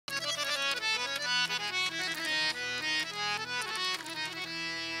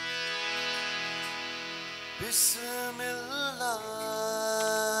बिस्मिल्लाह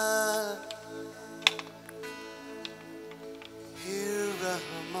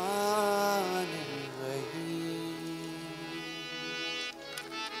रहमान रहीम।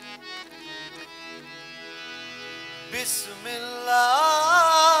 बिस्मिल्लाह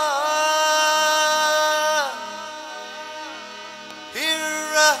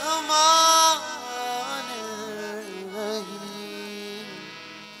रहमान रहीम।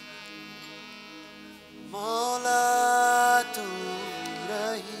 मौला तू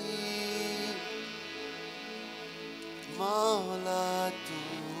रहीम, मौला तू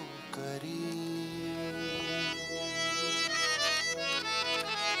करीम।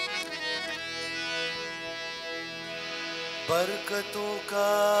 बरकतों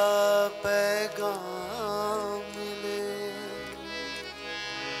का पैगाम मिले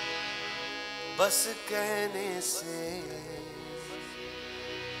बस कहने से,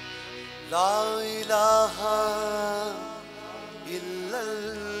 ला इलाहा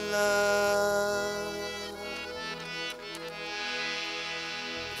इल्लल्लाह।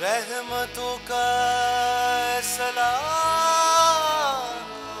 रहमतों का सलाम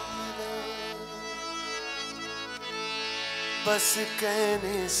मिले बस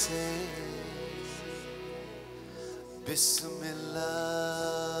कहने से, बिस्मिल्लाह।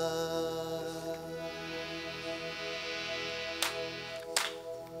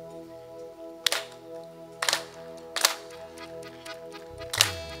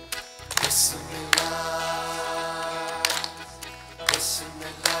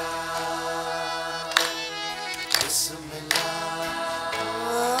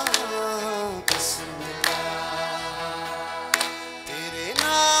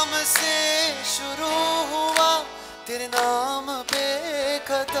 तेरे नाम पे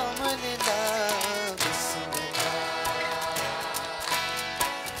खत्म लिला। बिस्मिल्लाह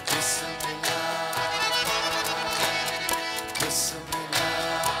बिस्मिल्लाह बिस्मिल्लाह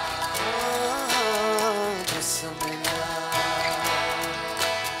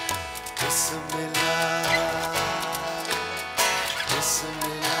बिस्मिल्लाह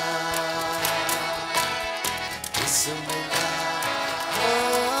बिस्मिल्लाह बिस्मिल्लाह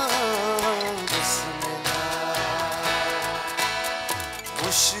बिस्मिल्लाह।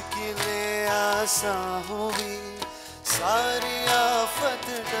 मुश्किलें आसान हुई, सारी आफत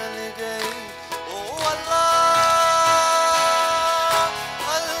टल गई। ओ अल्लाह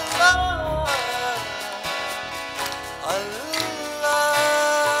अल्लाह अल्लाह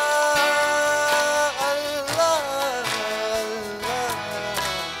अल्लाह अल्लाह।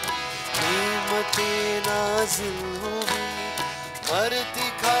 नेमतें नाज़िल हुई, मरती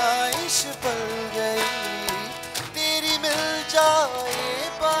ख्वाहिश पल गई। तेरी मिल जाए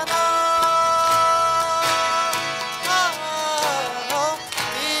बना,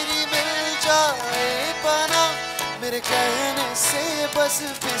 तेरी मिल जाए बना। मेरे कहने से बस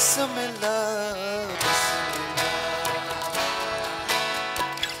बिस्मिल्लाह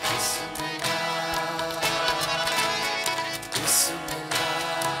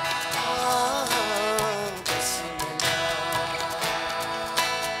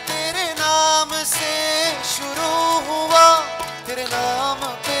तेरे नाम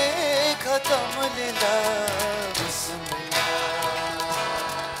पे खत्म लिला। बिस्मिल्लाह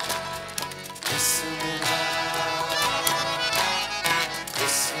बिस्मिल्लाह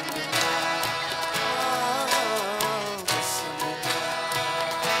बिस्मिल्लाह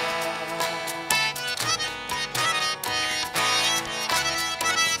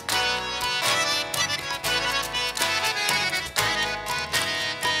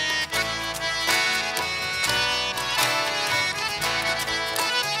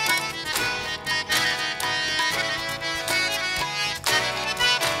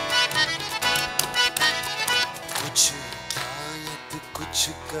कुछ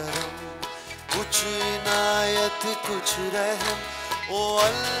करम, कुछ इनायत, कुछ रहम। ओ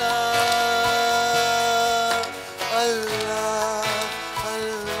अल्लाह अल्लाह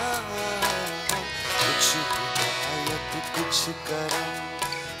अल्लाह। कुछ इनायत कुछ करम,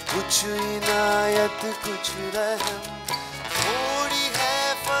 कुछ इनायत कुछ रहम। थोड़ी है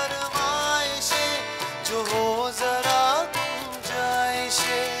फरमाइशें जो हो जरा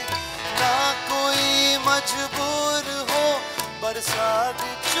गुंजाइशें, ना कोई मजबूर हो बरसात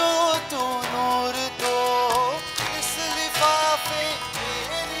जो तू नूर दो। इस लिफाफे में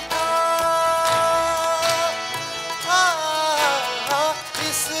लिखा,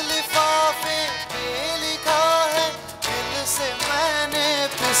 इस लिफाफे में लिखा है दिल से मैंने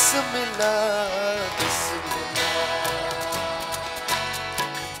बिस्मिल्लाह बिस्मिल्लाह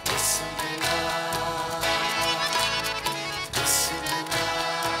बिस्मिल्लाह बिस्मिल्लाह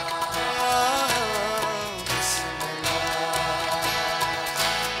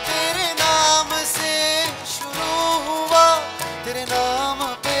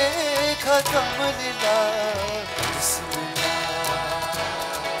कमलीला बिस्मिल्लाह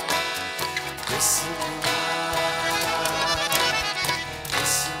बिस्मिल्लाह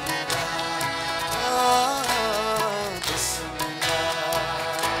बिस्मिल्लाह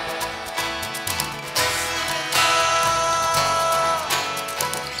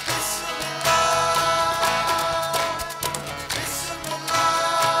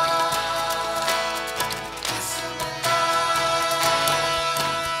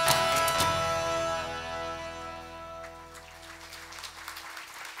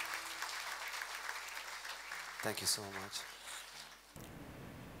Thank you so much.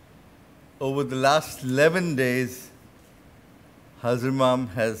 Over the last 11 days, Hazar Imam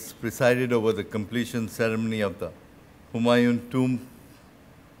has presided over the completion ceremony of the Humayun tomb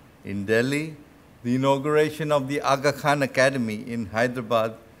in Delhi, the inauguration of the Aga Khan Academy in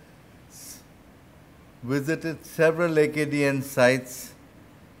Hyderabad, visited several Akkadian sites,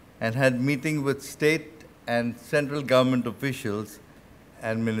 and had meetings with state and central government officials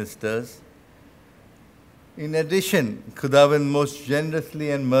and ministers. In addition, Khudavan most generously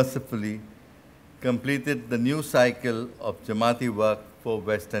and mercifully completed the new cycle of Jamati work for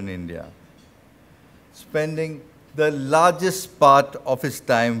Western India, spending the largest part of his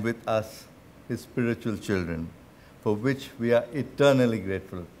time with us, his spiritual children, for which we are eternally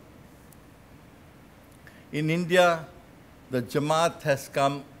grateful. In India, the Jamaat has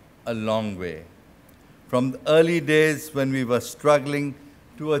come a long way. From the early days when we were struggling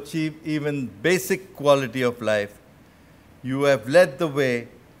to achieve even basic quality of life, you have led the way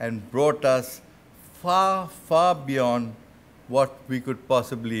and brought us far, far beyond what we could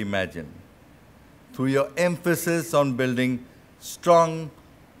possibly imagine. Through your emphasis on building strong,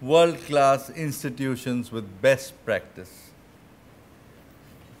 world-class institutions with best practice.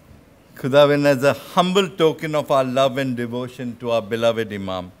 Khudawan, as a humble token of our love and devotion to our beloved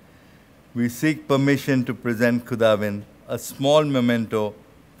Imam, we seek permission to present Khudawan a small memento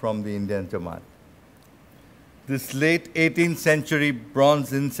from the Indian Jamaat. This late 18th century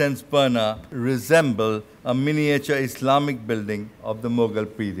bronze incense burner resembles a miniature Islamic building of the Mughal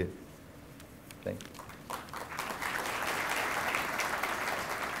period. Thank you.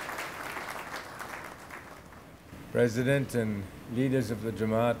 President and leaders of the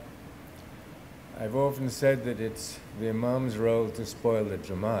Jamaat, I've often said that it's the Imam's role to spoil the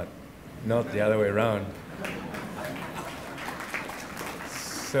Jamaat, not the other way around.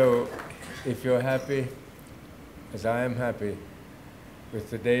 So, if you're happy, as I am happy, with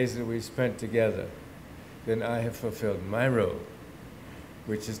the days that we spent together, then I have fulfilled my role,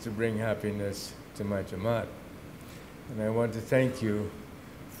 which is to bring happiness to my Jamaat. And I want to thank you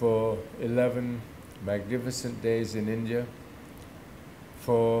for 11 magnificent days in India,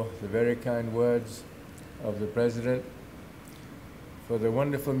 for the very kind words of the President, for the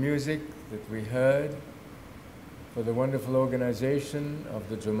wonderful music that we heard, for the wonderful organization of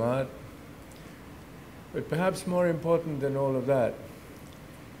the Jamaat. But perhaps more important than all of that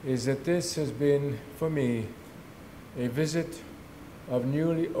is that this has been, for me, a visit of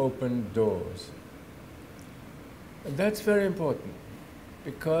newly opened doors. And that's very important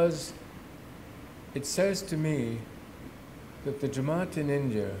because it says to me that the Jamaat in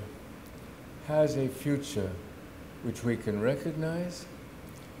India has a future which we can recognize,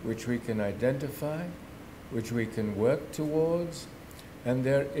 which we can identify, which we can work towards, and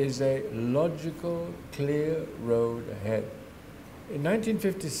there is a logical, clear road ahead. In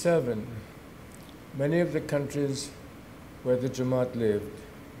 1957, many of the countries where the Jamaat lived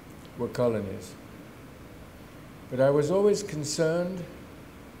were colonies. But I was always concerned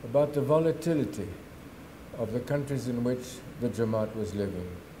about the volatility of the countries in which the Jamaat was living.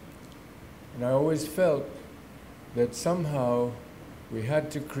 And I always felt that somehow we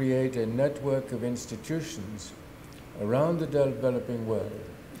had to create a network of institutions around the developing world.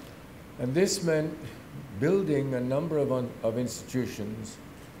 And this meant building a number of institutions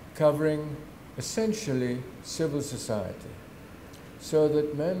covering essentially civil society, so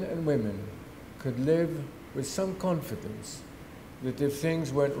that men and women could live with some confidence that if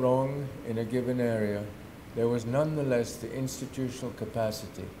things went wrong in a given area, there was nonetheless the institutional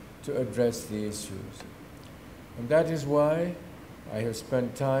capacity to address the issues. And that is why I have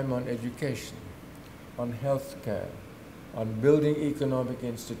spent time on education, on healthcare, on building economic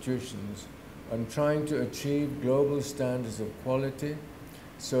institutions, on trying to achieve global standards of quality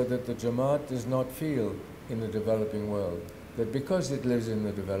so that the Jamaat does not feel in the developing world that because it lives in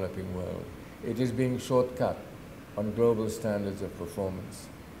the developing world, it is being shortcut on global standards of performance.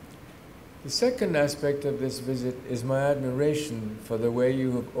 The second aspect of this visit is my admiration for the way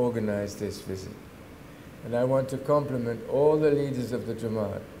you have organized this visit. And I want to compliment all the leaders of the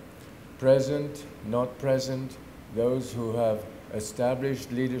Jamaat present, not present, those who have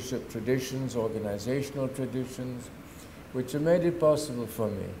established leadership traditions, organizational traditions, which have made it possible for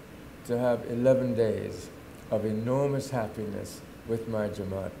me to have 11 days of enormous happiness with my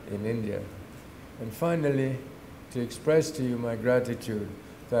Jamaat in India. And finally, to express to you my gratitude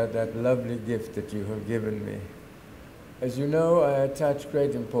for that lovely gift that you have given me. As you know, I attach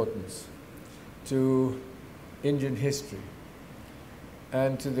great importance to Indian history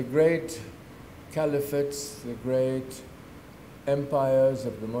and to the great caliphates, the great empires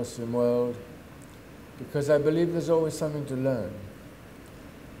of the Muslim world, because I believe there's always something to learn.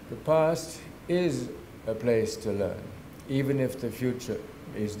 The past is a place to learn, even if the future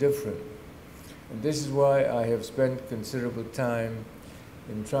is different. And this is why I have spent considerable time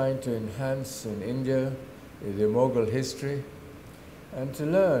in trying to enhance in India the Mughal history and to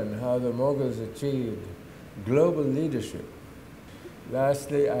learn how the Mughals achieved global leadership.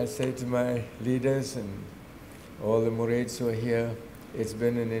 Lastly, I say to my leaders and all the murids who are here, it's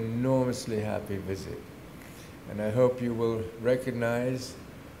been an enormously happy visit. And I hope you will recognize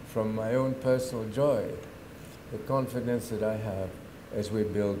from my own personal joy the confidence that I have as we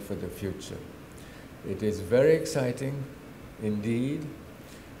build for the future. It is very exciting indeed,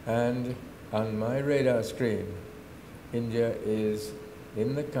 and on my radar screen, India is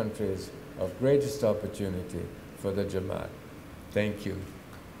in the countries of greatest opportunity for the Jamaat. Thank you.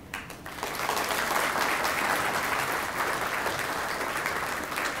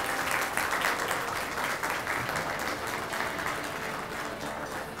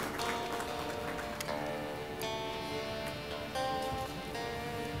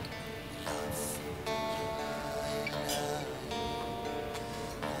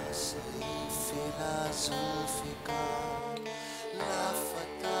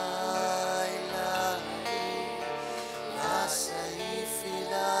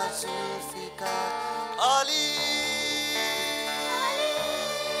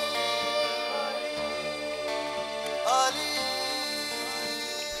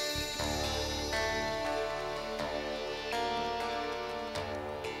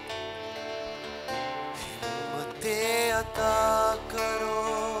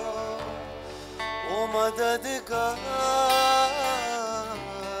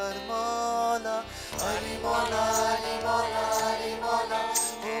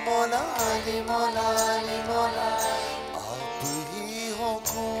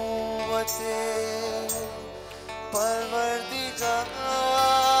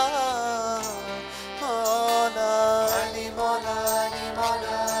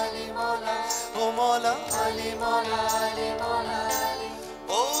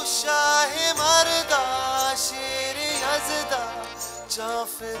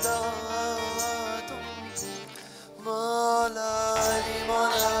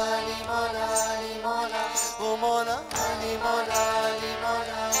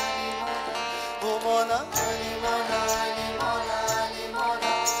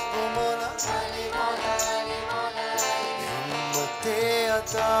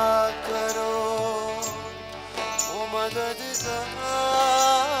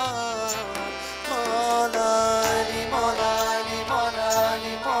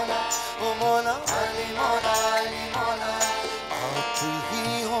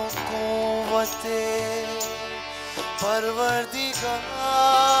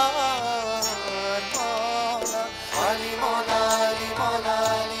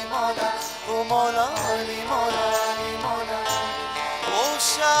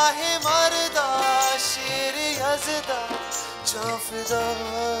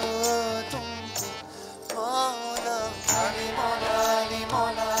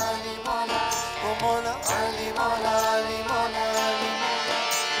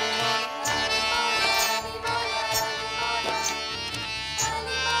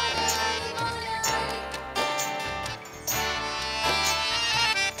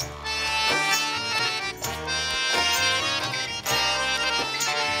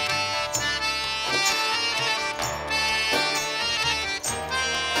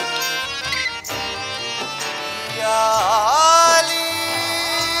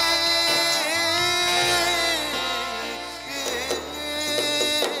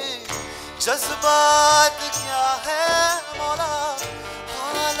 जज्बात क्या है मौला,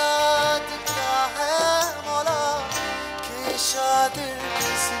 हालात क्या है मौला, के शादिर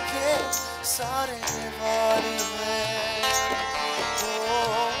किसके सारे वारी हैं। ओ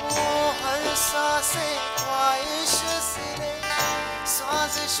हर सांसे ख्वाहिश सिले,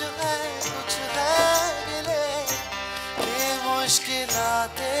 साजिश है कुछ है गिले, ये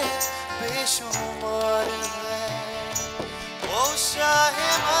मुश्किलातें बेशुमार हैं। ओ शाहे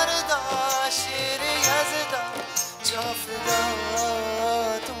मर्दा जाफिदा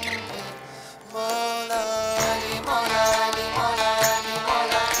तुम पे मौला अली मौला अली मौला अली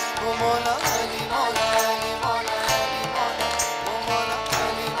मौला ओ मौला अली मौला अली मौला अली मौला ओ मौला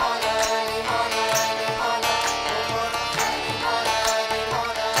अली मौला अली मौला अली मौला ओ मौला अली मौला अली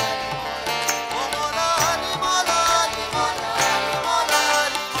मौला ओ मौला अली मौला अली मौला अली मौला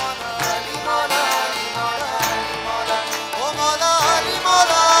अली मौला अली मौला अली मौला ओ मौला अली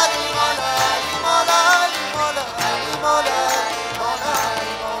मौला अली मौला अली मौला अली मौला अली मौला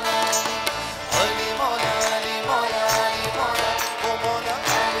अली मौला अली मौला अली मौला अली मौला ओ मौला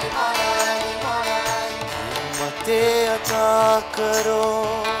अली मौला अली मौला हिम्मते अता करो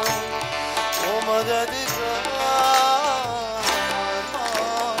ओ मददगार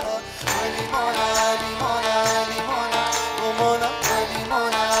मौला अली मौला अली मौला अली मौला ओ मौला अली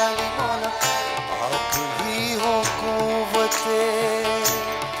मौला अली मौला आप ही हो कुव्वते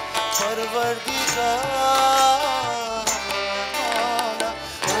परवरदिगार मौला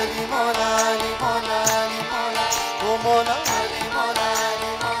अली मौला अली मौला अली मौला ओ मौला अली मौला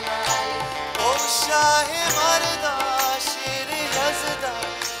अली मौला ओ शाह मर्दा शेर यज़दा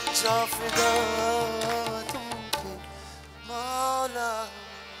जाफिदा